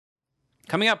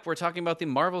Coming up, we're talking about the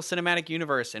Marvel Cinematic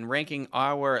Universe and ranking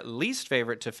our least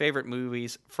favorite to favorite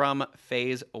movies from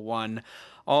Phase 1.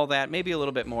 All that, maybe a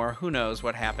little bit more. Who knows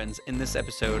what happens in this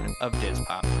episode of Diz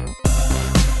Pop.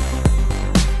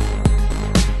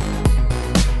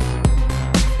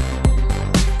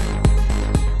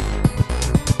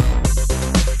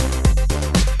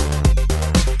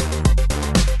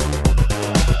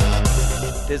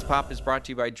 Diz Pop is brought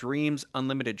to you by Dreams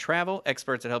Unlimited Travel,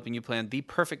 experts at helping you plan the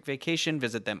perfect vacation.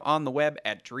 Visit them on the web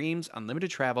at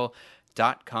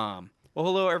dreamsunlimitedtravel.com. Well,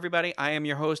 hello, everybody. I am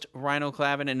your host, Ryno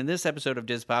Clavin, and in this episode of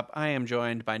Diz Pop, I am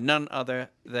joined by none other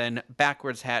than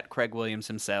backwards hat Craig Williams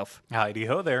himself. Howdy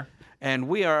ho there. And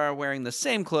we are wearing the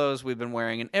same clothes we've been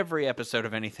wearing in every episode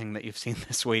of anything that you've seen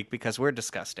this week because we're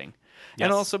disgusting. Yes.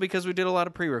 And also because we did a lot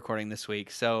of pre-recording this week,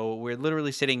 so we're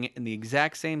literally sitting in the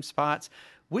exact same spots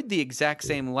with the exact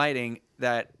same lighting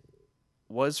that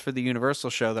was for the Universal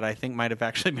show that I think might have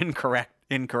actually been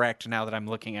incorrect now that I'm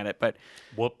looking at it. But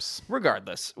whoops.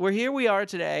 Regardless, we are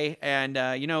today, and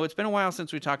it's been a while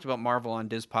since we talked about Marvel on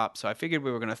Diz Pop, so I figured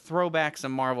we were going to throw back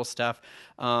some Marvel stuff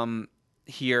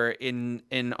here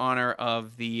in honor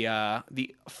of the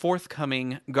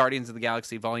forthcoming Guardians of the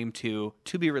Galaxy Volume 2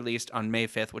 to be released on May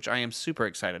 5th, which I am super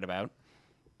excited about.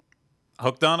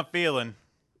 Hooked on a feeling.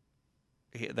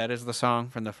 That is the song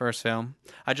from the first film.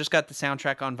 I just got the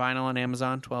soundtrack on vinyl on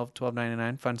Amazon,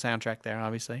 $12.99. Fun soundtrack there,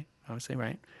 obviously,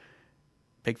 right?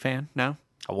 Big fan? No?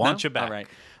 I want you back.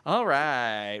 All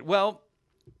right. Well,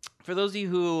 for those of you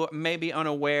who may be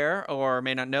unaware or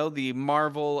may not know, the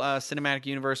Marvel Cinematic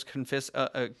Universe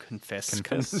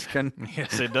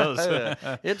Yes, it does.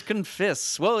 It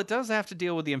confists. Well, it does have to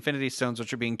deal with the Infinity Stones,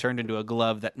 which are being turned into a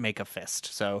glove that make a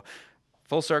fist. So,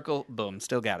 full circle, boom,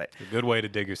 still got it. A good way to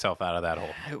dig yourself out of that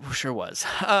hole. It sure was.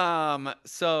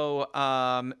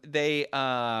 They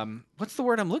what's the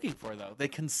word I'm looking for, though? They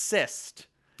consist.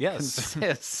 Yes.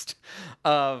 Consist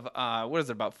of,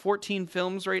 about 14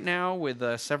 films right now with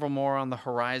several more on the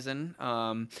horizon.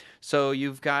 So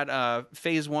you've got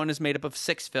Phase 1 is made up of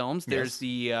 6 films. There's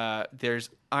there's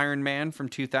Iron Man from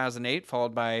 2008,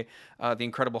 followed by The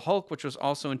Incredible Hulk, which was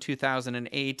also in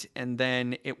 2008. And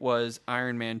then it was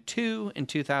Iron Man 2 in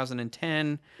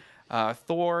 2010,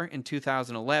 Thor in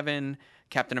 2011,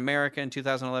 Captain America in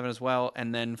 2011 as well,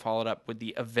 and then followed up with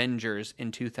the Avengers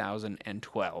in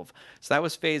 2012. So that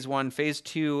was Phase 1. Phase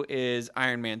 2 is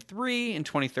Iron Man 3 in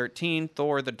 2013,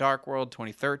 Thor The Dark World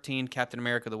 2013, Captain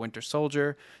America The Winter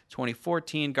Soldier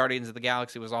 2014, Guardians of the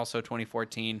Galaxy was also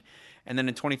 2014, and then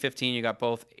in 2015 you got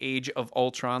both Age of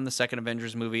Ultron, the second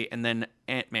Avengers movie, and then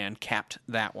Ant-Man capped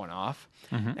that one off.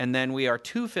 Mm-hmm. And then we are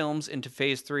 2 films into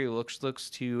Phase 3, which looks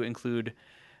to include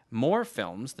more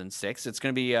films than 6. It's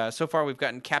going to be, so far we've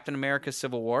gotten Captain America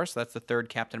Civil War, so that's the third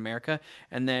Captain America,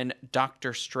 and then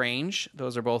Doctor Strange.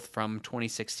 Those are both from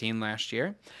 2016 last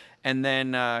year. And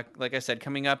then, like I said,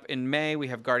 coming up in May, we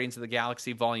have Guardians of the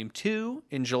Galaxy Volume 2.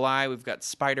 In July, we've got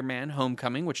Spider-Man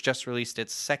Homecoming, which just released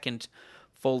its second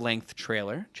full-length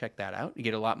trailer. Check that out. You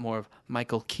get a lot more of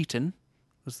Michael Keaton.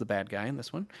 Was the bad guy in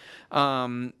this one.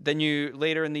 Then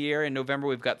later in the year, in November,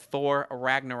 we've got Thor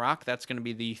Ragnarok. That's going to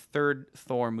be the third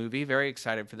Thor movie. Very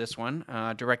excited for this one.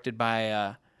 Directed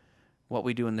by What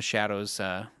We Do in the Shadows.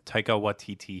 Taika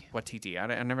Waititi.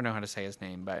 I never know how to say his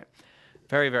name, but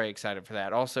very, very excited for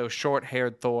that. Also,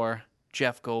 short-haired Thor,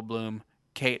 Jeff Goldblum,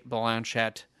 Kate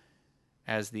Blanchett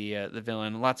as the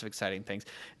villain. Lots of exciting things.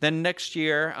 Then next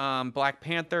year, Black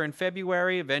Panther in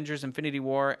February, Avengers Infinity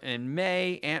War in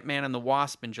May, Ant-Man and the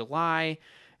Wasp in July.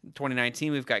 In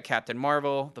 2019, we've got Captain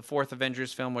Marvel, the fourth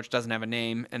Avengers film, which doesn't have a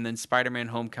name, and then Spider-Man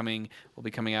Homecoming will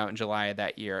be coming out in July of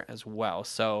that year as well.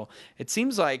 So it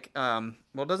seems like,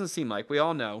 it doesn't seem like, we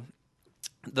all know,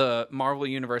 the Marvel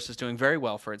Universe is doing very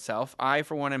well for itself. I,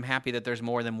 for one, am happy that there's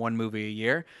more than one movie a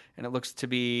year, and it looks to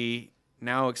be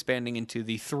now expanding into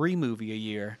the 3 movie a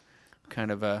year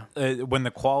kind of a... when the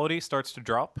quality starts to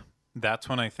drop, that's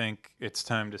when I think it's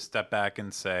time to step back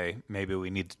and say, maybe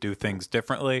we need to do things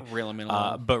differently. Reel them in a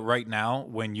little. But right now,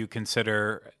 when you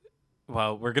consider...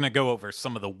 Well, we're going to go over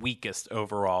some of the weakest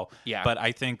overall. Yeah. But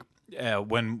I think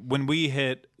when we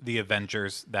hit the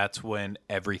Avengers, that's when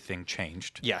everything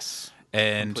changed. Yes.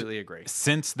 And completely agree.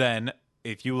 Since then...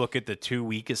 If you look at the 2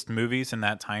 weakest movies in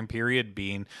that time period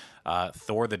being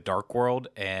Thor The Dark World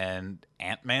and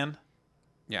Ant-Man,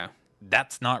 yeah,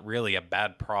 that's not really a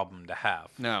bad problem to have.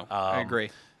 No, I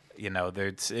agree.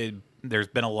 There's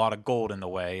been a lot of gold in the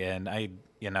way, and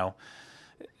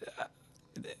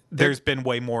there's been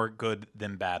way more good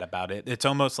than bad about it. It's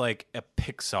almost like a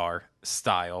Pixar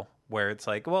style where it's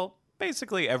like, well,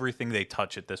 basically everything they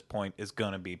touch at this point is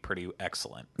going to be pretty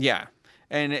excellent. Yeah.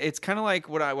 And it's kind of like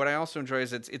what I also enjoy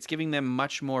is it's giving them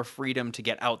much more freedom to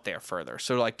get out there further.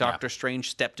 So like Doctor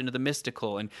Strange stepped into the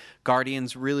mystical, and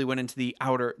Guardians really went into the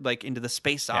outer, like into the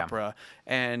space opera.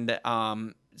 And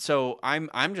so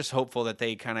I'm just hopeful that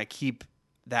they kind of keep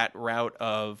that route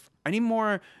of, I need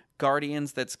more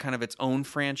Guardians that's kind of its own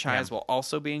franchise while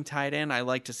also being tied in. I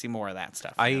like to see more of that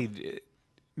stuff.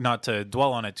 Not to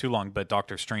dwell on it too long, but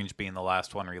Doctor Strange being the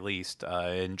last one released,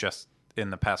 and just in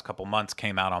the past couple months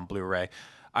came out on Blu-ray.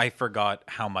 I forgot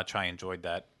how much I enjoyed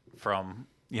that. From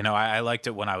I liked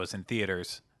it when I was in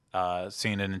theaters,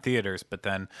 seeing it in theaters, but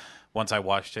then once I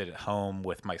watched it at home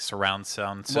with my surround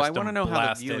sound system, I want to know how the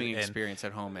blasted, viewing experience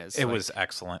at home is. It was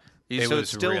excellent. So it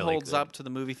still really holds good. up to the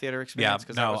movie theater experience?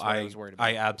 Yeah, no, I was worried about.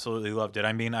 I absolutely loved it.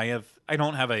 I mean, I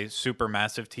don't have a super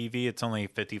massive TV. It's only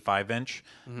 55 inch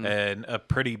and a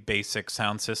pretty basic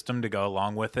sound system to go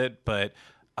along with it. But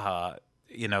my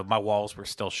walls were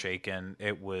still shaking.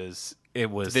 It was the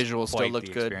visuals still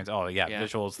looked good. Oh yeah,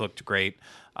 visuals looked great.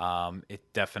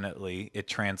 It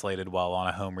translated well on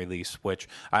a home release, which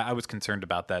I was concerned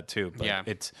about that too. But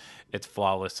it's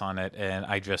flawless on it, and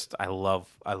I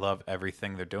love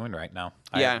everything they're doing right now.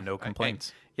 I have no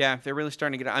complaints. They're really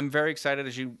starting to get. I'm very excited,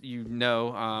 as you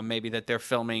know, maybe that they're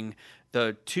filming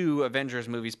the 2 Avengers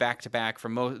movies back to back for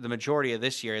the majority of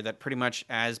this year. That pretty much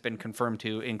has been confirmed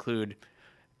to include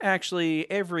actually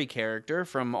every character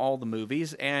from all the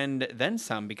movies and then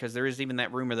some, because there is even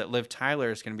that rumor that Liv Tyler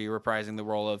is going to be reprising the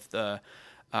role of the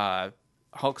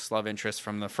Hulk's love interest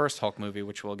from the first Hulk movie,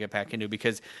 which we'll get back into,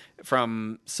 because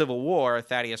from Civil War,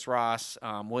 Thaddeus Ross,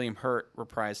 William Hurt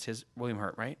reprised his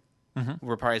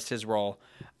role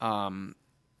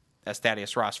as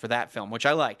Thaddeus Ross for that film, which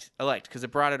I liked because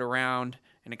it brought it around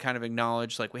and it kind of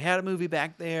acknowledged, like, we had a movie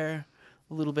back there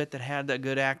a little bit that had a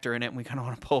good actor in it, and we kind of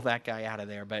want to pull that guy out of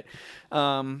there. But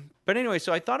anyway,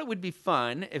 so I thought it would be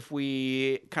fun if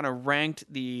we kind of ranked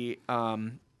the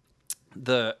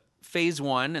Phase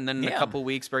 1, and then in a couple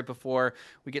weeks right before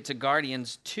we get to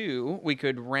Guardians 2, we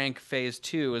could rank Phase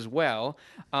 2 as well.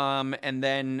 And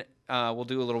then we'll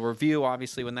do a little review,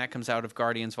 obviously, when that comes out, of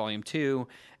Guardians Volume 2.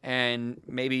 And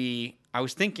maybe I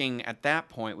was thinking at that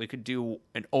point we could do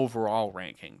an overall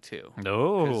ranking too.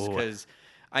 No. Because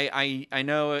I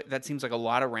know that seems like a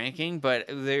lot of ranking, but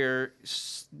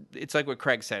it's like what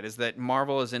Craig said, is that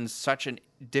Marvel is in such a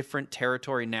different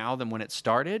territory now than when it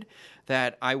started,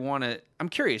 that I'm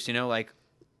curious, like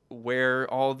where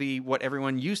what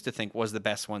everyone used to think was the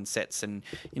best one sits. And,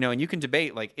 and you can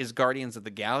debate, like, is Guardians of the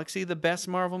Galaxy the best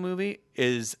Marvel movie?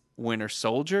 Is Winter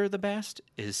Soldier the best?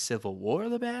 Is Civil War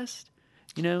the best?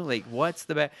 Like, what's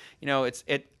the best?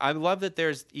 I love that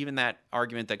there's even that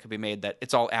argument that could be made that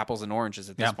it's all apples and oranges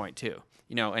at this point too.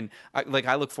 And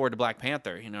I look forward to Black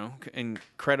Panther.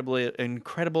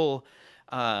 Incredible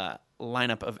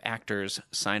lineup of actors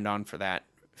signed on for that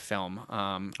film.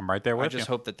 I'm right there with you. I just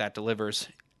hope that delivers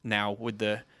now with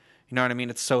the, you know what I mean?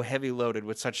 It's so heavy loaded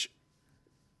with such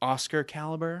Oscar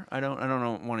caliber. I don't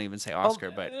want to even say Oscar,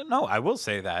 but no, I will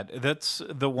say that's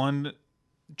the one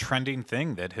trending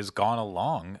thing that has gone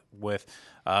along with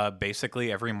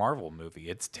basically every Marvel movie.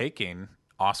 It's taking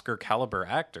Oscar caliber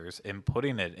actors and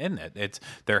putting it in it.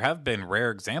 There have been rare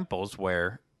examples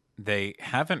where they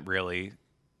haven't really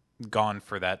gone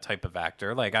for that type of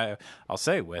actor. Like I'll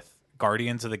say with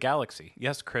Guardians of the Galaxy.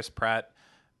 Yes, Chris Pratt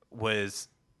was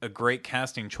a great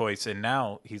casting choice, and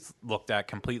now he's looked at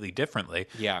completely differently.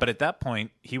 Yeah. But at that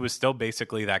point, he was still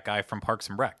basically that guy from Parks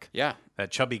and Rec. Yeah. That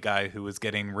chubby guy who was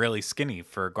getting really skinny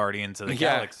for Guardians of the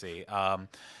Galaxy.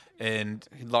 And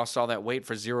he lost all that weight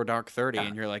for Zero Dark 30,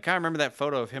 and you're like, I remember that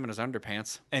photo of him in his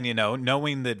underpants. And,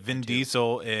 knowing that Vin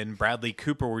Diesel and Bradley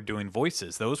Cooper were doing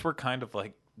voices, those were kind of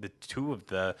like the two of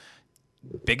the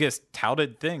biggest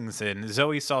touted things. And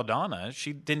Zoe Saldana,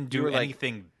 she didn't do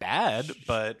anything bad,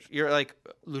 but you're like,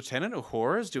 Lieutenant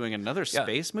Uhura is doing another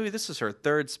space movie. This is her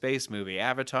 3rd space movie.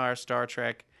 Avatar, Star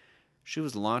Trek. She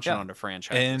was launching onto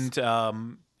franchises.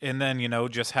 And then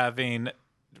just having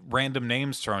random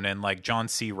names thrown in, like John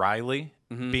C. Reilly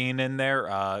being in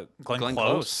there, Glenn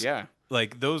Close,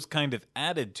 like those kind of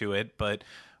added to it, but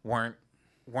weren't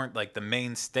like the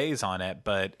mainstays on it.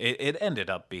 But it ended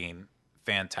up being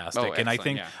fantastic. And I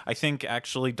think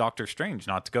actually Doctor Strange,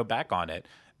 not to go back on it,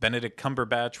 Benedict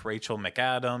Cumberbatch, Rachel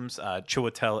McAdams,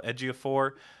 Chiwetel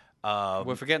Ejiofor.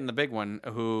 We're forgetting the big one,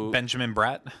 Benjamin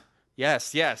Bratt.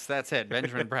 Yes, that's it.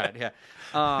 Benjamin Bratt,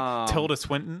 yeah. Tilda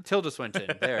Swinton.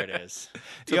 There it is.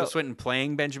 Tilda Swinton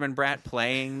playing Benjamin Bratt,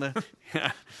 playing the...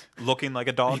 looking like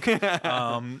a dog.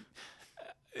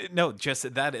 No,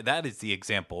 just that is the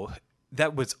example.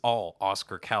 That was all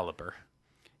Oscar caliber.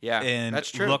 Yeah, and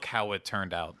that's true. Look how it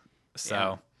turned out.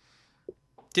 So...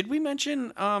 Did we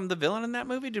mention the villain in that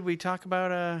movie? Did we talk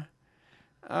about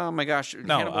oh my gosh,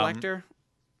 No, Hannibal Lecter?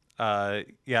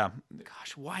 Yeah,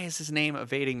 Gosh, why is his name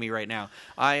evading me right now?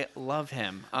 I love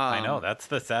him. I know. That's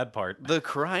the sad part. The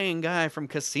crying guy from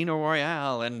Casino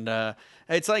Royale, and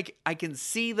it's like I can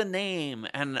see the name,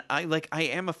 and I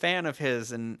am a fan of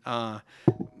his. And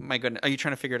my goodness, are you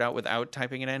trying to figure it out without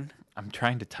typing it in? I'm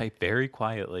trying to type very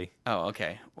quietly. Oh,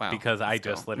 okay. Wow. Because I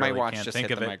just literally my watch can't just think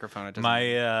hit of the it. microphone. It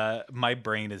doesn't My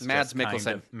brain is Mads just kind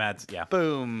Mikkelsen. of Mads. Yeah,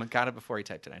 boom, got it before he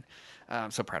typed it in.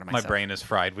 I'm so proud of myself. my brain is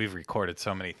fried. We've recorded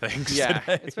so many things. Yeah,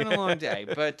 today. it's been a long day.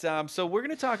 But so we're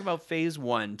going to talk about Phase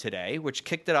 1 today, which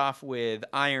kicked it off with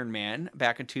Iron Man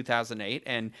back in 2008.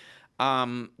 And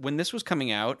when this was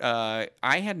coming out, I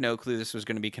had no clue this was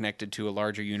going to be connected to a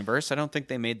larger universe. I don't think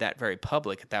they made that very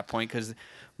public at that point because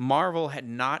Marvel had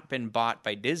not been bought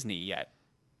by Disney yet.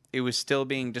 It was still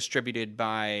being distributed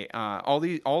by all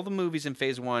the movies in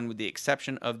Phase 1, with the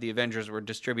exception of the Avengers, were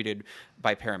distributed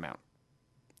by Paramount.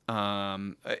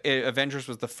 Avengers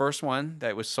was the first one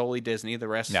that was solely Disney. The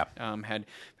rest had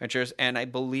Avengers, and I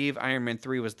believe Iron Man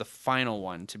 3 was the final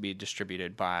one to be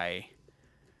distributed by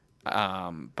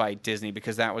Disney,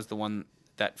 because that was the one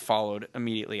that followed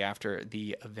immediately after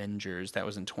the Avengers. That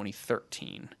was in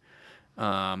 2013.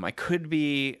 I could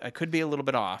be a little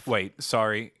bit off. Wait,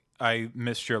 sorry, I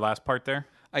missed your last part there.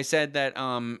 I said that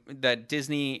that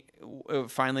Disney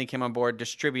finally came on board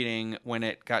distributing when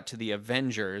it got to the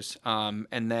Avengers, and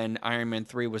then Iron Man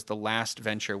 3 was the last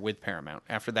venture with Paramount.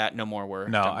 After that, no more were.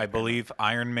 No, I believe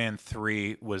Iron Man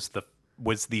 3 was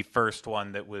the first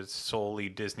one that was solely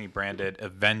Disney branded.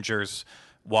 Avengers,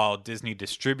 while Disney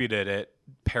distributed it,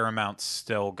 Paramount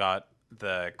still got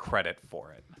the credit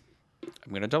for it.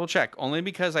 I'm going to double check, only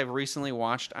because I've recently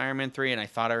watched Iron Man 3 and I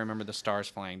thought I remember the stars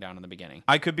flying down in the beginning.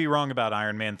 I could be wrong about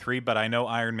Iron Man 3, but I know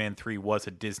Iron Man 3 was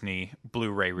a Disney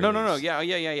Blu-ray release. No.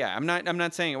 Yeah. I'm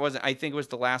not saying it wasn't. I think it was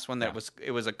the last one that was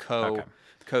a co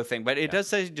thing, but it does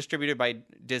say distributed by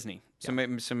Disney. So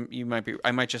maybe you might be.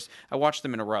 I watched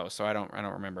them in a row, so I don't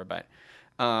remember, but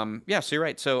so you're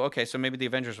right. So okay, so maybe the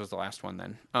Avengers was the last one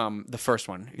then. The first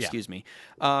one, excuse me.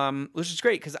 Which is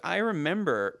great because I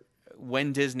remember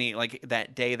when Disney, like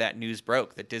that day that news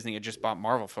broke that Disney had just bought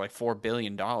Marvel for like $4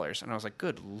 billion. And I was like,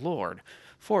 good Lord,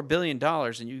 $4 billion.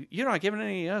 And you're not giving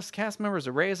any of us cast members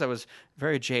a raise. I was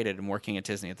very jaded and working at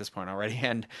Disney at this point already.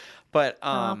 But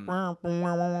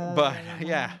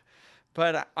yeah.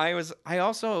 But I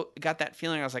also got that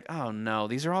feeling. I was like, oh no,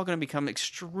 these are all going to become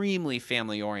extremely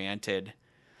family oriented.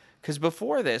 Because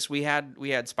before this, we had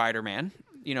Spider-Man.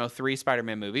 3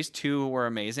 Spider-Man movies. 2 were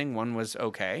amazing. 1 was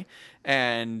okay.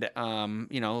 And, a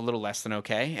little less than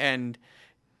okay. And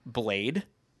Blade.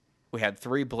 We had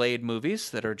 3 Blade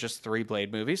movies that are just 3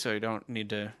 Blade movies, so you don't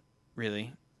need to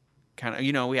really kind of...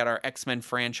 we had our X-Men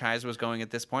franchise was going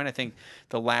at this point. I think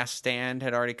The Last Stand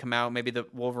had already come out. Maybe the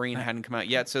Wolverine hadn't come out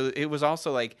yet. So it was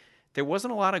also like there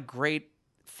wasn't a lot of great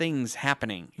things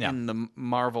happening in the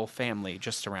Marvel family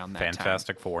just around that time.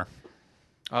 Fantastic Four.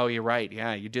 Oh, you're right.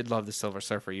 Yeah, you did love the Silver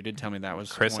Surfer. You did tell me that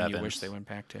was Chris one Evans. You wish they went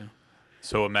back to.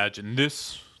 So imagine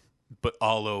this, but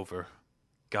all over.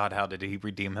 God, how did he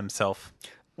redeem himself?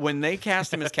 When they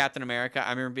cast him as Captain America,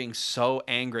 I remember being so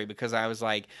angry because I was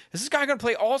like, is this guy going to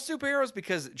play all superheroes?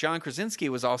 Because John Krasinski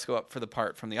was also up for the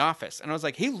part from The Office. And I was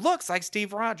like, he looks like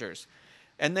Steve Rogers.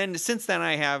 And then since then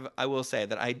I will say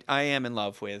that I am in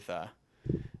love with oh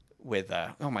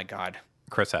my God.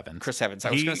 Chris Evans.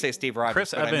 I was going to say Steve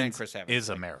Rogers, but I meant Chris Evans. Is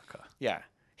America. Yeah.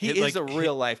 He is a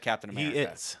real-life Captain America. He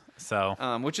is. So,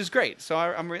 which is great. So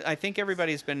I think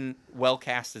everybody's been well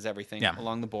cast as everything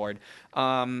along the board.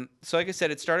 So like I said,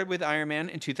 it started with Iron Man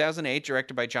in 2008,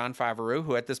 directed by Jon Favreau,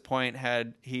 who at this point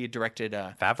he directed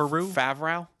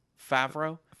Favreau.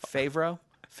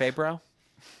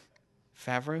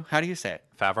 How do you say it?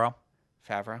 Favreau.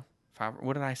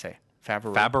 What did I say?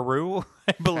 Favreau,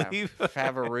 I believe.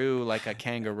 Favreau, like a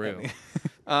kangaroo.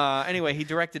 Anyway, he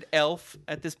directed Elf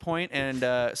at this point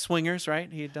and Swingers,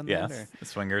 right? He had done that? Yes,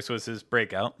 Swingers was his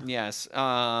breakout. Yes.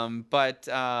 But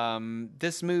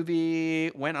this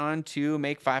movie went on to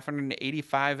make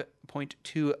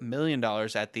 $585.2 million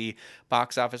at the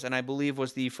box office, and I believe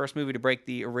was the first movie to break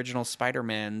the original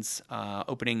Spider-Man's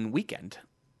opening weekend.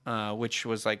 Which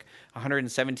was like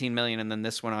 117 million, and then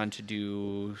this went on to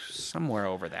do somewhere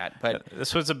over that. But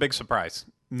this was a big surprise.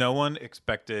 No one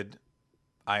expected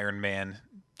Iron Man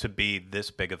to be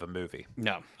this big of a movie.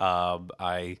 No,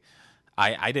 I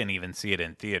didn't even see it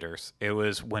in theaters. It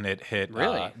was when it hit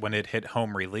when it hit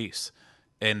home release,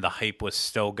 and the hype was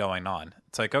still going on.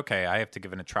 It's like, okay, I have to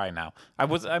give it a try now. I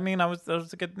was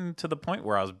getting to the point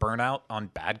where I was burnt out on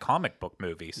bad comic book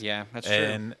movies. Yeah, that's true.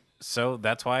 And So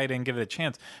that's why I didn't give it a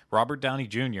chance. Robert Downey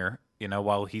Jr.,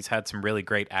 while he's had some really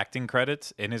great acting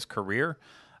credits in his career,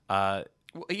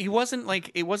 He wasn't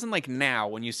like it wasn't like now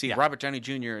when you see Robert Downey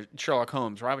Jr., Sherlock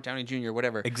Holmes, Robert Downey Jr.,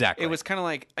 whatever. Exactly. It was kind of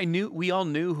like we all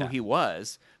knew who he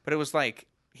was, but it was like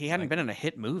he hadn't been in a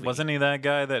hit movie. Wasn't he that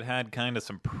guy that had kind of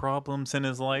some problems in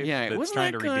his life? Yeah, that's wasn't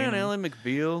trying that to guy redeem on him? Ellen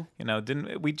McBeal?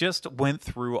 Didn't we just went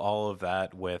through all of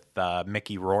that with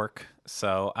Mickey Rourke?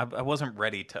 So I wasn't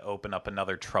ready to open up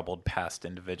another troubled past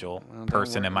individual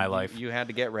person in my life. You had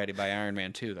to get ready by Iron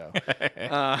Man 2, though.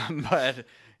 But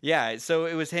yeah, so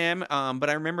it was him. But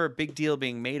I remember a big deal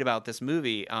being made about this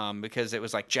movie because it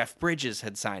was like Jeff Bridges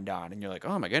had signed on, and you're like,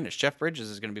 oh my goodness, Jeff Bridges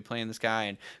is going to be playing this guy,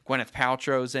 and Gwyneth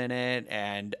Paltrow's in it,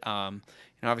 and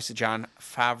obviously Jon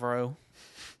Favreau.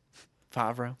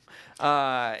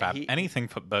 Anything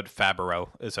but Favreau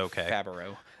is okay.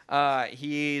 Favreau.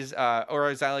 He's or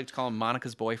as I like to call him,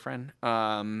 Monica's boyfriend.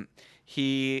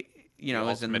 He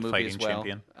is in the movie as well.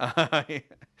 Champion.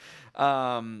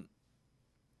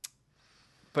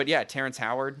 But yeah, Terrence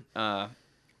Howard.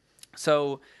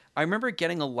 So I remember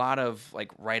getting a lot of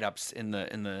like write-ups in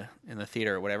the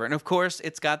theater or whatever, and of course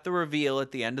it's got the reveal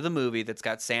at the end of the movie that's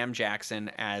got Sam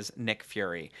Jackson as Nick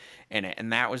Fury in it,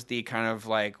 and that was the kind of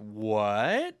like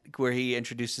what where he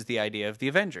introduces the idea of the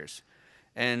Avengers.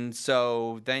 And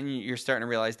so then you're starting to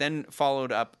realize, then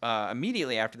followed up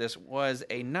immediately after this was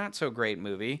a not-so-great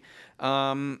movie,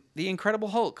 The Incredible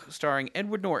Hulk, starring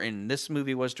Edward Norton. This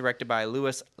movie was directed by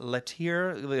Louis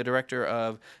Leterrier, the director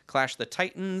of Clash of the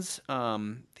Titans,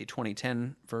 the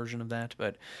 2010 version of that.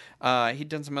 But he'd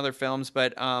done some other films,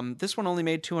 but this one only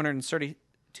made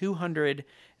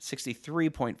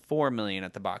 $263.4 million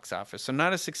at the box office, so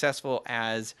not as successful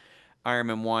as Iron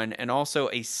Man 1, and also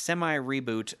a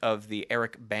semi-reboot of the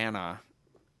Eric Bana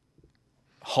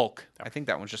Hulk. I think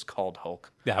that one's just called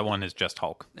Hulk. Yeah, that one is just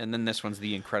Hulk. And then this one's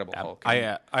The Incredible Hulk.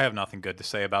 I have nothing good to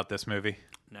say about this movie.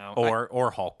 No. Or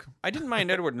Hulk. I didn't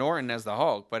mind Edward Norton as the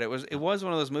Hulk, but it was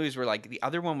one of those movies where like the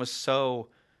other one was so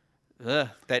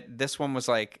that this one was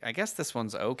like, I guess this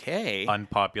one's okay.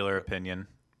 Unpopular opinion.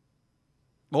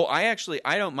 Well, I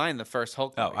don't mind the first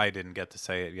Hulk movie. Oh, I didn't get to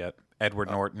say it yet.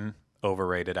 Edward Norton,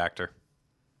 overrated actor.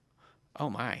 Oh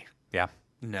my. Yeah.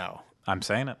 No. I'm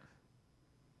saying it.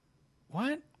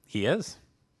 What? He is.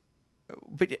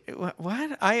 But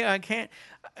what? I can't.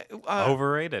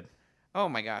 Overrated. Oh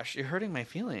my gosh, you're hurting my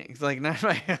feelings. Like not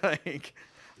my like.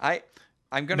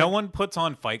 I'm gonna. No one puts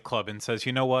on Fight Club and says,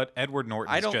 you know what, Edward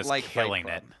Norton's just like killing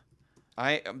it.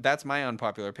 That's my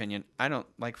unpopular opinion. I don't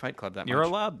like Fight Club that much. You're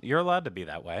allowed to be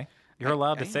that way. You're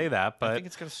allowed to say that, but I think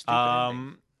it's got a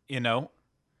stupid ending.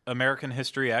 American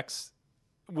History X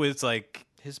was like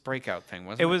his breakout thing,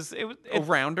 wasn't it? It was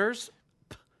Rounders.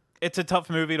 It's a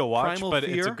tough movie to watch, Primal but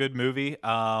Fear? it's a good movie.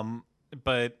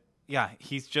 But yeah,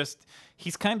 he's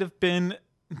kind of been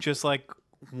just like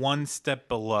one step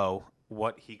below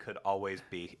what he could always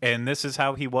be. And this is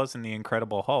how he was in The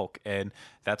Incredible Hulk, and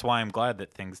that's why I'm glad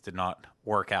that things did not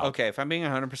work out. Okay, if I'm being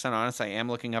 100% honest, I am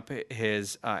looking up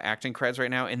his acting creds right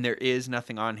now, and there is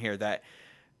nothing on here that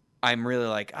I'm really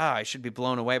like, I should be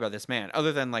blown away by this man.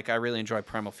 Other than, like, I really enjoy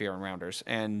Primal Fear and Rounders.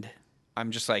 And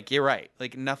I'm just like, you're right.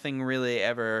 Like, nothing really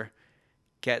ever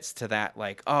gets to that,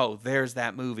 like, oh, there's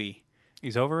that movie.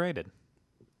 He's overrated.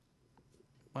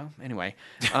 Well, anyway.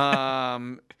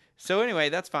 So anyway,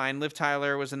 that's fine. Liv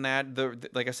Tyler was in that.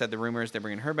 Like I said, the rumors, they're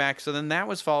bringing her back. So then that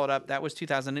was followed up. That was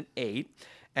 2008.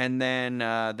 And then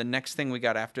the next thing we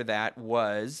got after that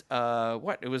was,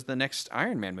 what? It was the next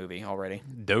Iron Man movie already.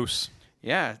 Dose.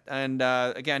 Yeah, and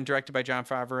again, directed by Jon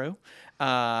Favreau.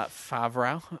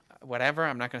 Whatever,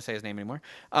 I'm not going to say his name anymore.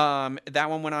 That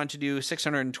one went on to do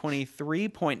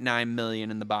 $623.9 million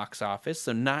in the box office,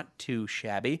 so not too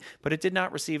shabby, but it did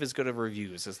not receive as good of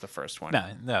reviews as the first one.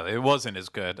 No, it wasn't as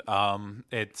good.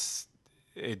 It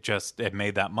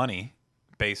made that money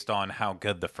based on how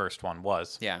good the first one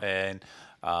was. Yeah. And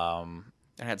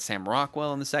it had Sam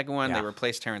Rockwell in the second one. Yeah. They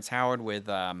replaced Terrence Howard with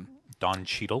Don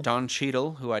Cheadle. Don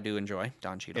Cheadle, who I do enjoy.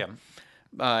 Don Cheadle. Yeah.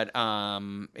 But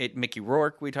Mickey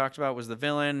Rourke, we talked about, was the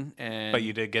villain. But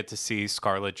you did get to see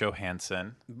Scarlett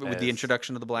Johansson. With the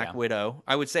introduction of the Black Widow.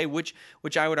 I would say, which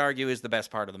I would argue is the best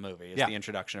part of the movie, is the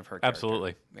introduction of her character.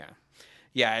 Absolutely. Yeah.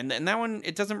 Yeah, and that one,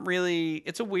 it doesn't really,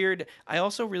 it's a weird, I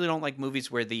also really don't like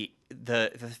movies where the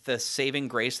saving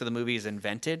grace of the movie is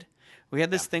invented. We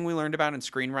had this thing we learned about in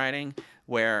screenwriting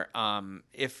where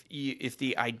if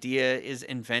the idea is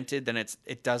invented, then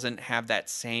it doesn't have that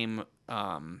same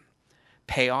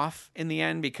payoff in the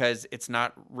end because it's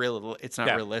not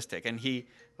realistic. And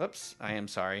I am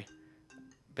sorry,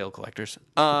 bill collectors.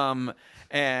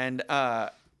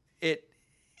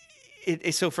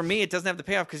 so for me, it doesn't have the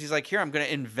payoff because he's like, here, I'm going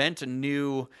to invent a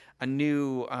new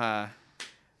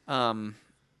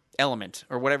element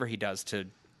or whatever he does to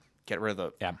get rid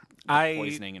of the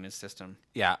poisoning in his system.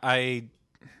 Yeah,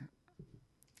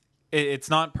 it's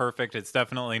not perfect. It's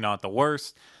definitely not the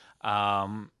worst.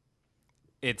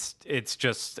 It's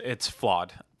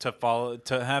flawed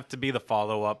to have to be the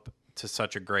follow up to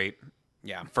such a great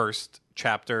first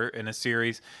chapter in a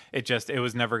series. It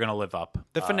was never going to live up.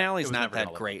 The finale's not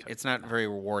that great. It's not a very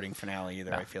rewarding finale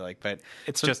either. I feel like, but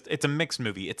it's a mixed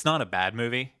movie. It's not a bad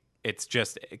movie. It's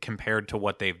just compared to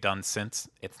what they've done since,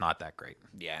 it's not that great.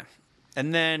 Yeah.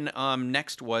 And then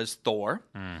next was Thor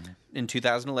in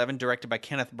 2011, directed by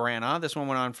Kenneth Branagh. This one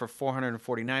went on for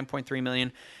 $449.3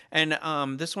 million.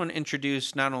 And this one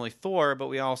introduced not only Thor, but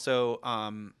we also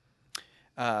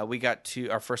we got to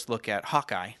our first look at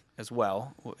Hawkeye as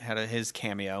well. Had his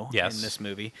cameo in this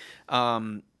movie.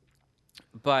 But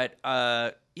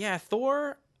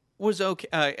Thor was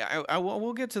okay.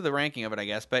 We'll get to the ranking of it, I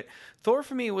guess. But Thor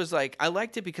for me was like, I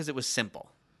liked it because it was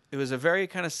simple. It was a very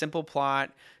kind of simple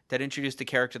plot that introduced a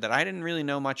character that I didn't really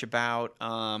know much about.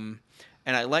 And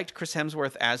I liked Chris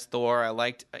Hemsworth as Thor. I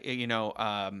liked,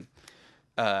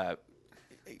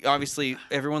 obviously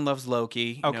everyone loves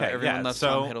Loki. Everyone loves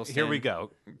Tom Hiddleston. Here we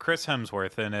go. Chris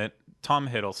Hemsworth in it, Tom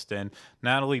Hiddleston,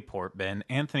 Natalie Portman,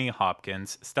 Anthony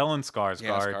Hopkins, Stellan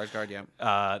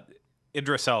Skarsgård,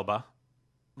 Idris Elba.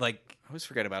 Like, I always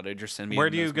forget about Idris Elba. Where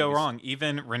do you go wrong?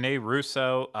 Even Renee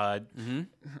Russo,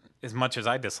 as much as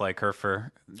I dislike her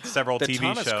for several TV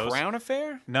Thomas shows. The Crown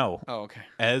Affair? No. Oh, okay.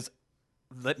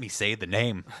 Let me say the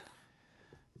name.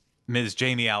 Ms.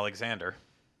 Jamie Alexander.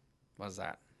 What's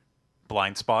that?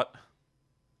 Blind Spot.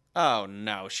 Oh,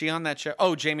 no. She on that show?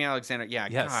 Oh, Jamie Alexander. Yeah,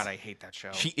 yes. God, I hate that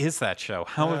show. She is that show.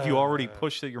 How have you already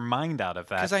pushed your mind out of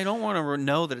that? Because I don't want to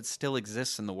know that it still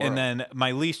exists in the world. And then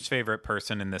my least favorite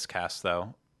person in this cast,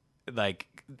 though, like,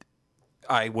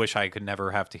 I wish I could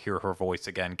never have to hear her voice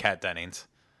again, Kat Dennings.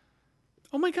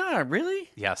 Oh, my God. Really?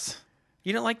 Yes.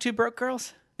 You don't like Two Broke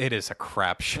Girls? It is a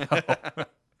crap show.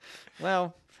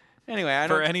 Well, anyway,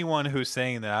 For anyone who's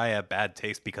saying that I have bad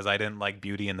taste because I didn't like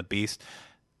Beauty and the Beast,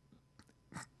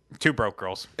 Two Broke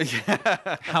Girls.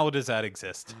 How does that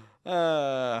exist?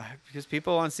 Because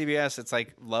people on CBS, it's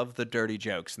like, love the dirty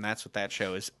jokes, and that's what that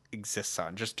show exists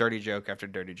on. Just dirty joke after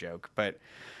dirty joke. But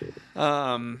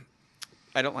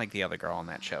I don't like the other girl on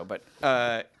that show. But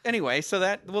anyway, so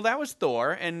that was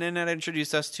Thor, and then that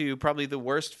introduced us to probably the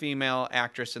worst female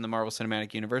actress in the Marvel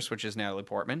Cinematic Universe, which is Natalie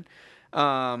Portman.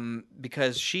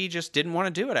 Because she just didn't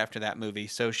want to do it after that movie.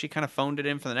 So she kind of phoned it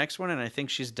in for the next one, and I think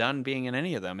she's done being in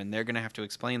any of them. And they're going to have to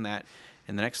explain that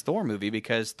in the next Thor movie,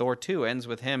 because Thor 2 ends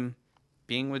with him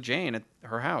being with Jane at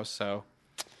her house. So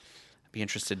I'd be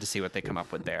interested to see what they come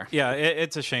up with there. Yeah,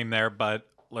 it's a shame there, but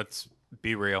let's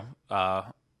be real.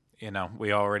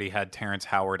 We already had Terrence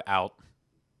Howard out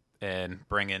and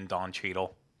bring in Don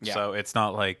Cheadle. Yeah. So it's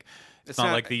not like... It's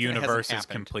not like the universe is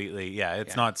completely...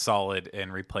 it's not solid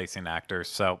in replacing actors,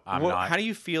 so I'm not... How do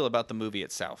you feel about the movie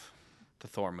itself? The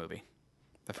Thor movie?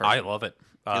 The first one. Love it.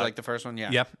 You like the first one?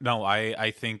 Yeah. Yep. No,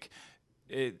 I think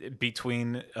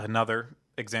between another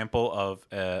example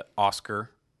of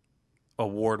Oscar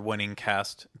award-winning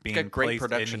cast being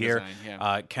placed in here,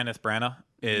 design, Kenneth Branagh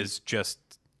is just...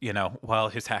 while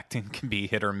his acting can be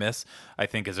hit or miss, I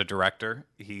think as a director,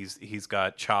 he's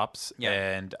got chops,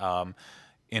 and...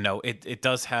 it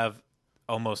does have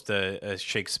almost a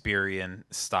Shakespearean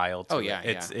style to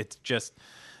it.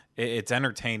 It's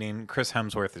entertaining. Chris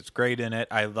Hemsworth is great in it.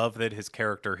 I love that his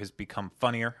character has become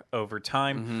funnier over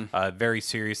time. Very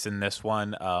serious in this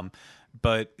one.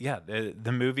 But yeah,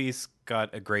 the movie's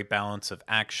got a great balance of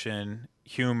action,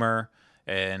 humor,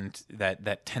 and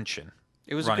that tension.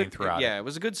 It was running throughout. Yeah, it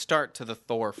was a good start to the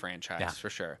Thor franchise for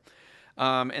sure.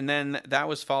 And then that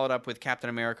was followed up with Captain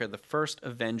America: The First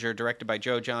Avenger, directed by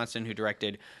Joe Johnston, who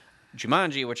directed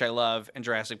Jumanji, which I love, and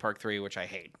Jurassic Park 3, which I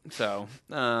hate. So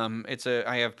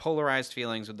I have polarized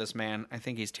feelings with this man. I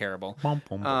think he's terrible.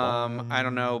 I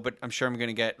don't know, but I'm sure I'm going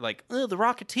to get like, the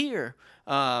Rocketeer.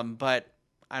 But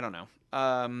I don't know.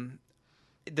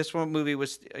 This one movie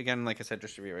was, again, like I said,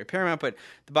 distributed by Paramount, but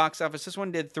the box office, this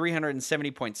one did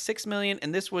 $370.6 million,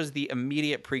 and this was the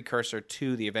immediate precursor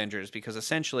to the Avengers, because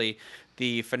essentially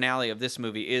the finale of this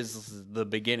movie is the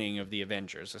beginning of the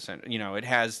Avengers. It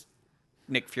has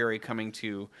Nick Fury coming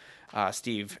to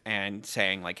Steve and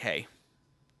saying, like, hey,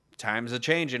 times are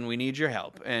changing, we need your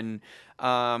help. And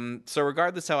so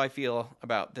regardless how I feel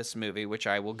about this movie, which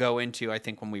I will go into, I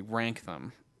think, when we rank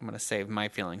them, I'm going to save my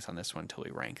feelings on this one until we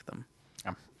rank them.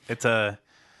 It's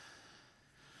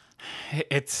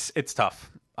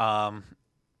tough.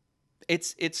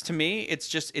 It's to me, it's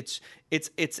just it's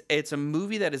a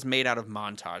movie that is made out of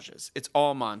montages. It's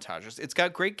all montages. It's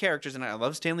got great characters in it. I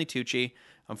love Stanley Tucci.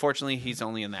 Unfortunately, he's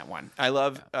only in that one. I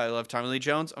love Tommy Lee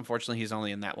Jones. Unfortunately, he's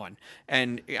only in that one.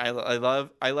 And I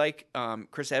like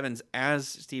Chris Evans as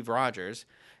Steve Rogers,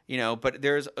 but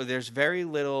there's very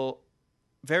little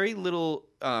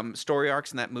story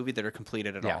arcs in that movie that are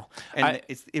completed at all, and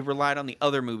it relied on the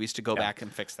other movies to go back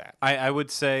and fix that. I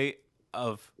would say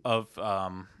of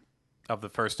the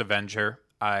first Avenger,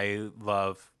 I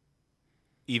love,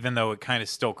 even though it kind of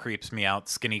still creeps me out,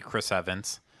 skinny Chris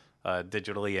Evans,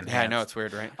 digitally enhanced. Yeah, I know, it's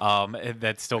weird, right?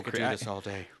 That's still I could do this all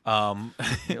day.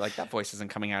 You're like, that voice isn't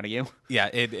coming out of you. Yeah,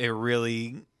 it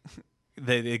really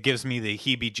it gives me the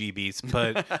heebie-jeebies.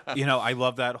 But I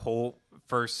love that whole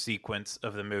first sequence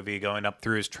of the movie, going up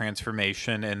through his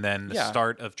transformation and then the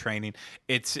start of training.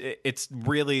 It's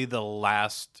really the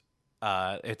last.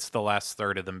 It's the last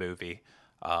third of the movie.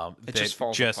 It just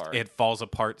falls apart. It falls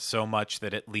apart so much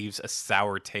that it leaves a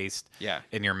sour taste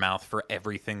in your mouth for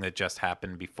everything that just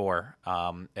happened before.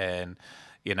 And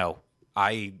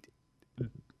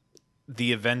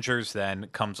the Avengers then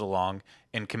comes along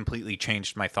and completely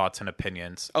changed my thoughts and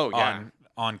opinions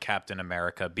on Captain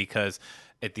America, because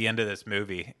at the end of this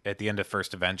movie, at the end of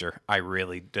First Avenger, I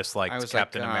really disliked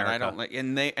Captain America. I don't like,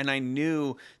 and I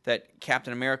knew that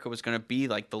Captain America was going to be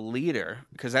like the leader,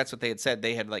 because that's what they had said.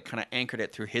 They had like kind of anchored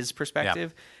it through his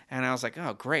perspective, and I was like,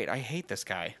 oh great, I hate this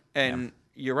guy. And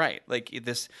you're right. Like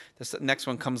this next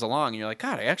one comes along, and you're like,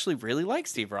 God, I actually really like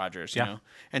Steve Rogers. You know,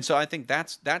 and so I think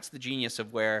that's the genius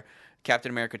of where Captain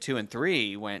America 2 and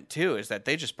 3 went too, is that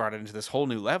they just brought it into this whole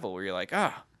new level where you're like,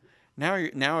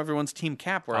 now everyone's Team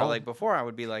Cap. Where like before, I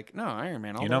would be like, no, Iron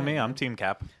Man. You know me, I'm Team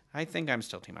Cap. I think I'm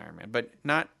still Team Iron Man, but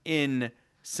not in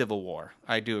Civil War.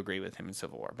 I do agree with him in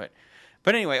Civil War, but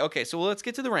anyway, okay. So let's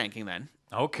get to the ranking then.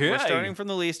 Okay, we're starting from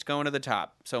the least, going to the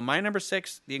top. So my number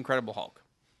 6, The Incredible Hulk.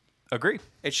 Agree.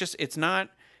 It's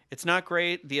not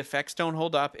great. The effects don't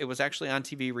hold up. It was actually on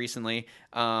TV recently,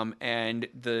 and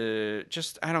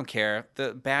I don't care.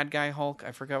 The bad guy Hulk,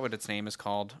 I forgot what its name is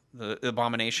called. The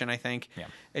Abomination, I think. Yeah.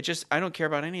 I don't care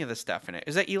about any of the stuff in it.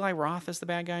 Is that Eli Roth as the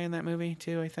bad guy in that movie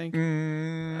too? I think.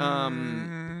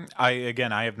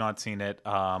 I have not seen it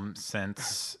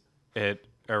since it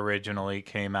originally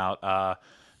came out.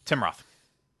 Tim Roth.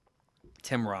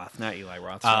 Tim Roth, not Eli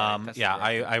Roth.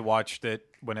 Sorry. I watched it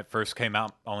when it first came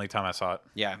out. Only time I saw it.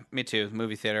 Yeah, me too.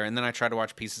 Movie theater, and then I tried to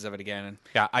watch pieces of it again.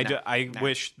 And I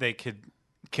wish they could.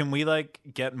 Can we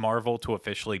get Marvel to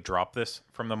officially drop this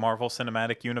from the Marvel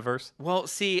Cinematic Universe? Well,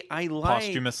 see,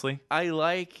 posthumously. I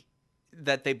like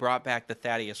that they brought back the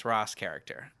Thaddeus Ross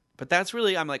character, but that's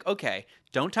really, I'm like, okay,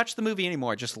 don't touch the movie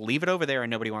anymore. Just leave it over there, and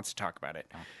nobody wants to talk about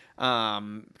it.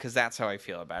 Because that's how I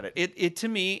feel about it. It to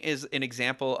me is an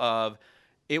example of,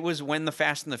 it was when the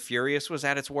Fast and the Furious was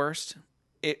at its worst.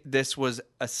 This was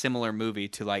a similar movie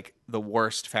to like the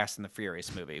worst Fast and the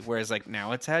Furious movie. Whereas like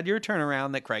now it's had your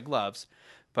turnaround that Craig loves,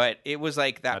 but it was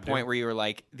like that point where you were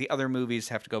like, the other movies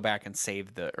have to go back and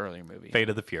save the earlier movie. Fate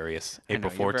of the Furious, April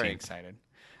 14th. You're very excited.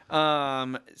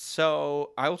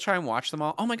 So I will try and watch them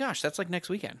all. Oh my gosh, that's like next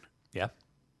weekend. Yeah.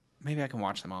 Maybe I can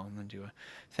watch them all and then do a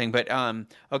thing. But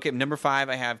okay, number 5,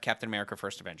 I have Captain America: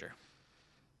 First Avenger.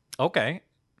 Okay.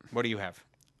 What do you have?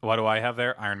 What do I have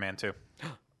there? Iron Man 2.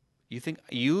 You think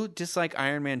you dislike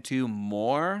Iron Man 2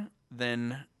 more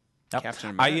than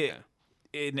Captain America?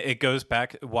 It goes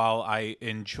back, while I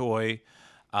enjoy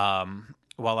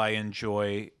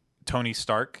Tony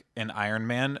Stark in Iron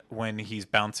Man when he's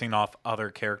bouncing off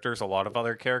other characters, a lot of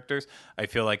other characters, I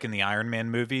feel like in the Iron Man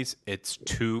movies, it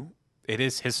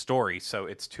is his story, so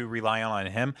it's too reliant on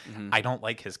him. Mm-hmm. I don't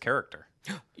like his character.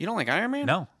 You don't like Iron Man?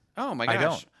 No. Oh my gosh. I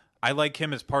don't. I like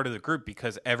him as part of the group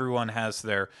because everyone has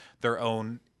their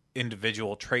own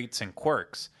individual traits and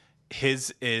quirks.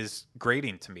 His is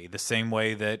grating to me the same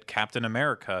way that Captain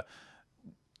America,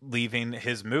 leaving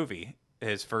his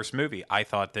first movie, I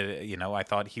thought that, I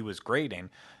thought he was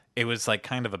grating. It was like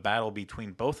kind of a battle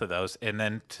between both of those. And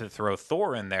then to throw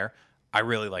Thor in there, I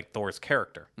really like Thor's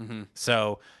character. Mm-hmm.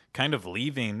 So kind of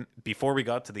leaving, before we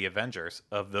got to the Avengers,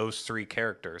 of those 3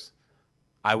 characters,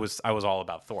 I was all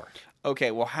about Thor.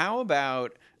 Okay, well, how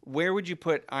about, where would you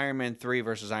put Iron Man 3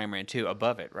 versus Iron Man 2?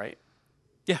 Above it, right?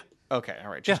 Yeah. Okay,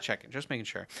 all right. Just checking, just making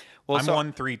sure. Well,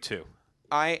 I'm 1-3-2.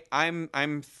 I'm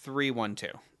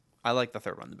 3-1-2. I like the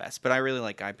third one the best, but I really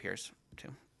like Guy Pearce too.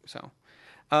 So,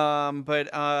 I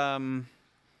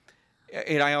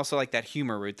also like that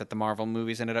humor route that the Marvel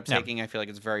movies ended up taking. I feel like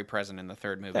it's very present in the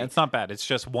third movie. Yeah, it's not bad. It's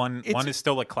just one is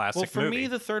still a classic movie. Well, for me,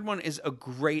 the third one is a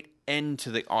great end to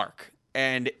the arc.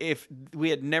 And if we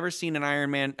had never seen an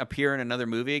Iron Man appear in another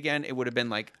movie again, it would have been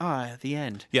like, the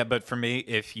end. Yeah, but for me,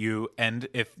 if you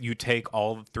take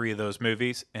all three of those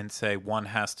movies and say one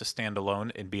has to stand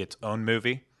alone and be its own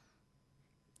movie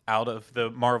out of the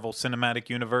Marvel Cinematic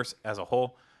Universe as a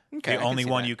whole, Okay, the I can only see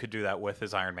one that. you could do that with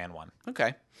is Iron Man 1.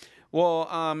 Okay.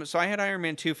 Well, so I had Iron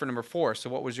Man 2 for number 4. So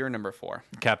what was your number 4?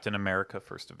 Captain America: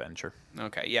 First Avenger.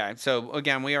 Okay, yeah. So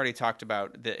again, we already talked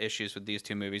about the issues with these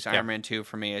two movies. Iron Man 2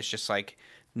 for me is just like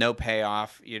no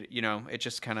payoff. You know, it's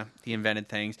just kind of the invented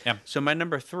things. Yeah. So my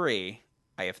number 3,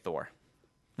 I have Thor.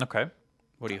 Okay.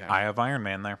 What do you have? I have Iron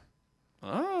Man there.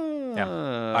 Oh. Yeah.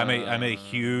 I'm a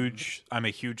huge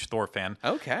Thor fan.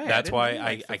 Okay. That's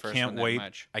why I can't wait.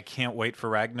 I can't wait for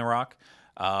Ragnarok.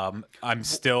 I'm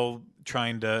still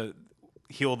trying to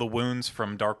heal the wounds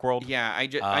from Dark World. Yeah,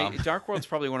 Dark World's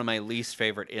probably one of my least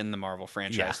favorite in the Marvel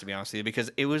franchise, to be honest with you,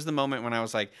 because it was the moment when I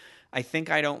was like, I think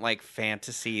I don't like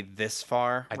fantasy this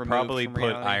far. I'd removed probably from put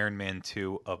reality. Iron Man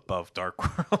 2 above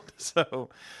Dark World. So,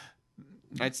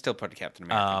 I'd still put Captain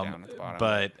America down at the bottom.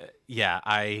 but yeah,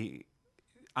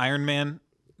 Iron Man,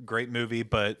 great movie,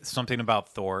 but something about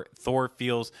Thor. Thor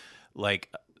feels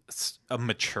like a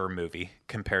mature movie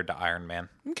compared to Iron Man.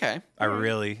 Okay,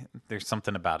 There's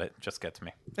something about it just gets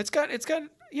me. it's got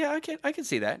yeah, I can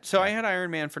see that. So I had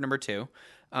Iron Man for number 2,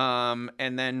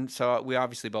 and then so we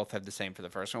obviously both have the same for the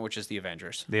first one, which is the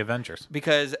Avengers. The Avengers.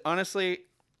 Because honestly,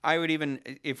 I would even,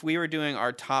 if we were doing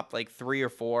our top like 3 or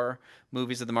 4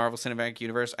 movies of the Marvel Cinematic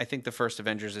Universe, I think the first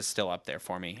Avengers is still up there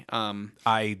for me.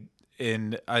 My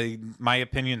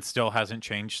opinion still hasn't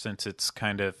changed since it's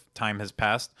kind of time has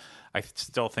passed. I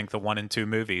still think the 1 and 2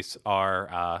 movies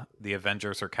are the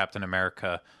Avengers or Captain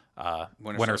America,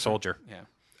 Winter Soldier. Yeah.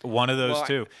 One of those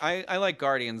two. I like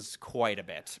Guardians quite a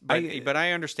bit, but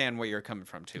I understand where you're coming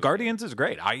from too. Guardians is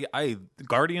great.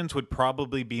 Guardians would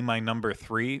probably be my number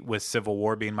 3, with Civil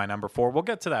War being my number 4. We'll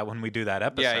get to that when we do that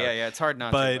episode. Yeah. It's hard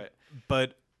not to.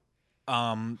 But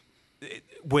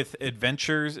with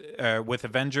Avengers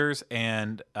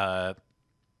and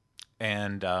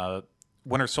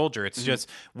Winter Soldier, it's just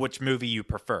which movie you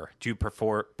prefer. Do you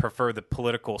prefer the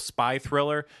political spy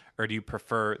thriller, or do you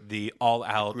prefer the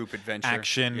all-out group adventure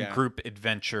action group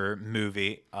adventure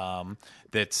movie?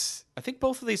 That's I think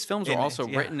both of these films are also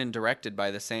written and directed by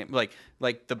the same, like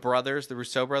the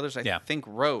Russo brothers. I think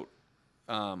wrote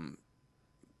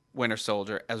Winter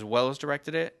Soldier as well as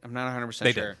directed it. I'm not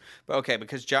 100% sure. But okay,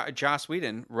 because Joss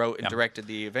Whedon wrote and directed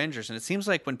the Avengers, and it seems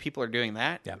like when people are doing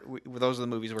that, those are the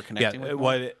movies we're connecting with.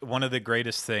 One of the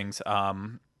greatest things,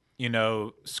 Screen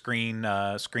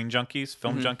Junkies,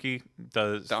 Film Junkie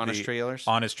does the Honest Trailers.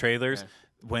 Honest Trailers. Yeah.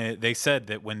 When they said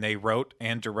that when they wrote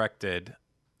and directed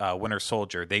Winter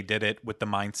Soldier, they did it with the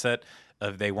mindset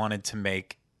of they wanted to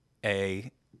make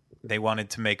a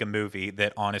movie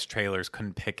that Honest Trailers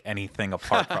couldn't pick anything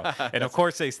apart from. And of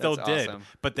course they still did, awesome.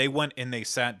 But they went and they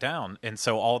sat down. And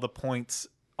so all the points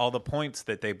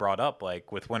that they brought up,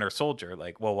 like with Winter Soldier,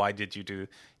 like, well, why did you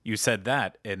said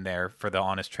that in there for the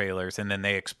Honest Trailers? And then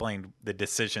they explained the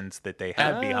decisions that they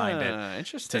had behind it.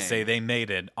 Interesting. To say they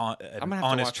made an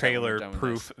Honest Trailer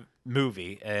proof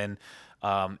movie. And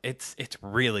it's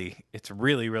really,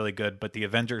 really good. But the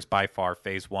Avengers by far,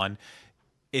 phase 1,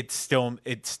 it still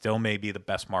may be the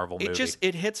best Marvel movie.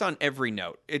 It hits on every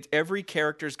note. Every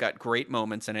character's got great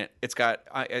moments in it. It's got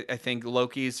I think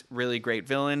Loki's really great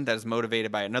villain that is motivated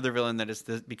by another villain that has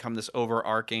become this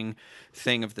overarching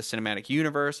thing of the cinematic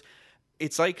universe.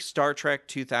 It's like Star Trek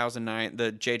 2009,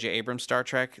 the J.J. Abrams Star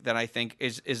Trek, that I think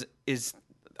is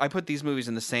I put these movies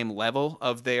in the same level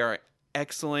of they are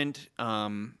excellent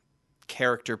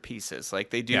character pieces. Like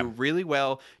they do really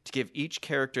well to give each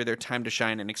character their time to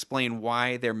shine and explain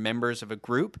why they're members of a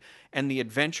group, and the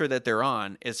adventure that they're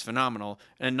on is phenomenal.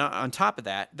 And on top of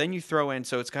that, then you throw in,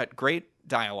 so it's got great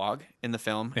dialogue in the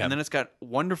film, and then it's got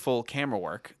wonderful camera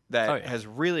work that has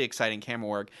really exciting camera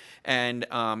work, and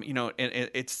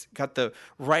it's got the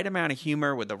right amount of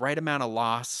humor with the right amount of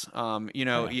loss.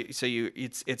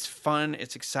 It's fun,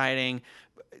 it's exciting.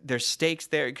 There's stakes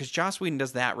there because Joss Whedon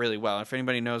does that really well. If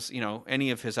anybody knows, any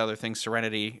of his other things,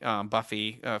 Serenity,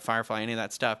 Buffy, Firefly, any of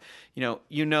that stuff,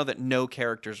 you know that no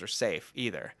characters are safe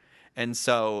either. And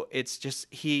so it's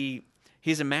just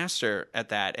he's a master at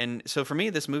that. And so for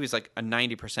me, this movie's like a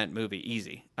 90% movie,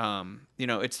 easy.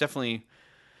 It's definitely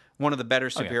one of the better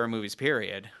superhero movies,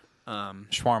 period.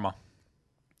 Shawarma.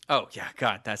 Oh, yeah,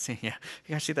 God, you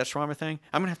guys see that shawarma thing?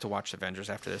 I'm going to have to watch Avengers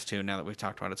after this, too, now that we've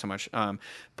talked about it so much.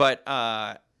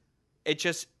 It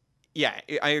just,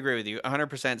 I agree with you,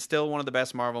 100%. Still one of the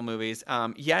best Marvel movies.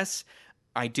 Yes,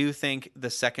 I do think the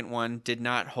second one did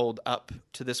not hold up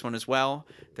to this one as well.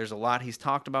 There's a lot he's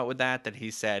talked about with that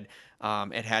he said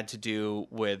it had to do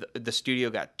with the studio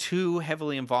got too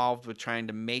heavily involved with trying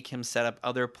to make him set up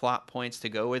other plot points to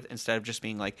go with instead of just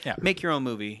being like, make your own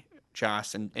movie,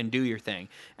 Joss, and do your thing.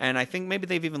 And I think maybe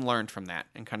they've even learned from that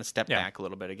and kind of stepped back a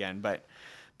little bit again. But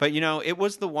it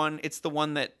was the one. It's the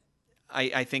one that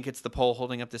I think it's the pole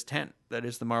holding up this tent. That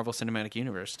is the Marvel Cinematic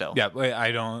Universe still.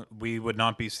 Yeah, we would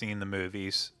not be seeing the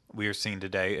movies we are seeing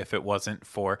today if it wasn't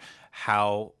for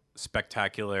how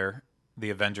spectacular the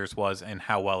Avengers was and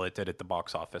how well it did at the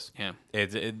box office. Yeah.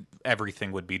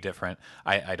 Everything would be different.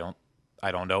 I don't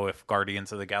know if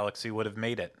Guardians of the Galaxy would have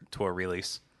made it to a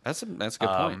release. That's a good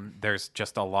point. There's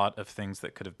just a lot of things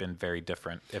that could have been very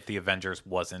different if the Avengers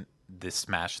wasn't the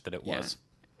smash that it was.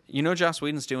 Joss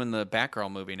Whedon's doing the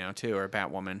Batgirl movie now, too, or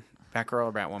Batwoman. Batgirl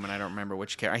or Batwoman, I don't remember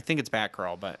which character. I think it's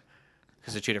Batgirl, but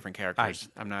because they're two different characters.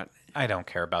 I don't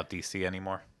care about DC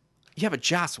anymore. Yeah, but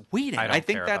Joss Whedon. I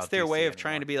think that's their way of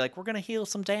trying to be like, we're going to heal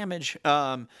some damage.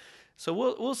 So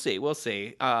we'll see. We'll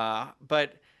see.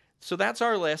 But so that's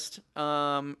our list.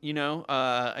 Again,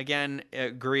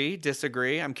 agree,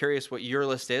 disagree. I'm curious what your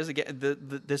list is. Again,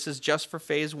 this is just for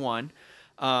phase one.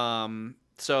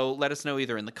 So let us know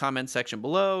either in the comments section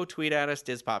below, tweet at us,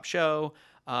 DizPopShow,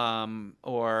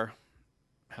 or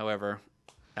however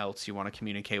else you want to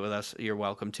communicate with us, you're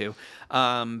welcome to.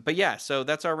 But yeah, so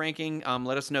that's our ranking.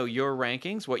 Let us know your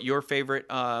rankings, what your favorite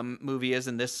movie is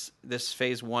in this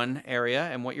phase one area,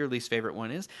 and what your least favorite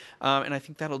one is. And I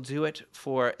think that'll do it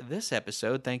for this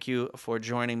episode. Thank you for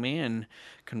joining me and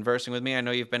conversing with me. I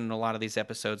know you've been in a lot of these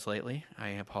episodes lately. I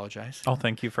apologize. Oh,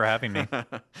 thank you for having me.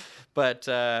 But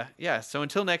so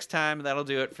until next time, that'll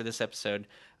do it for this episode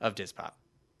of DizPop.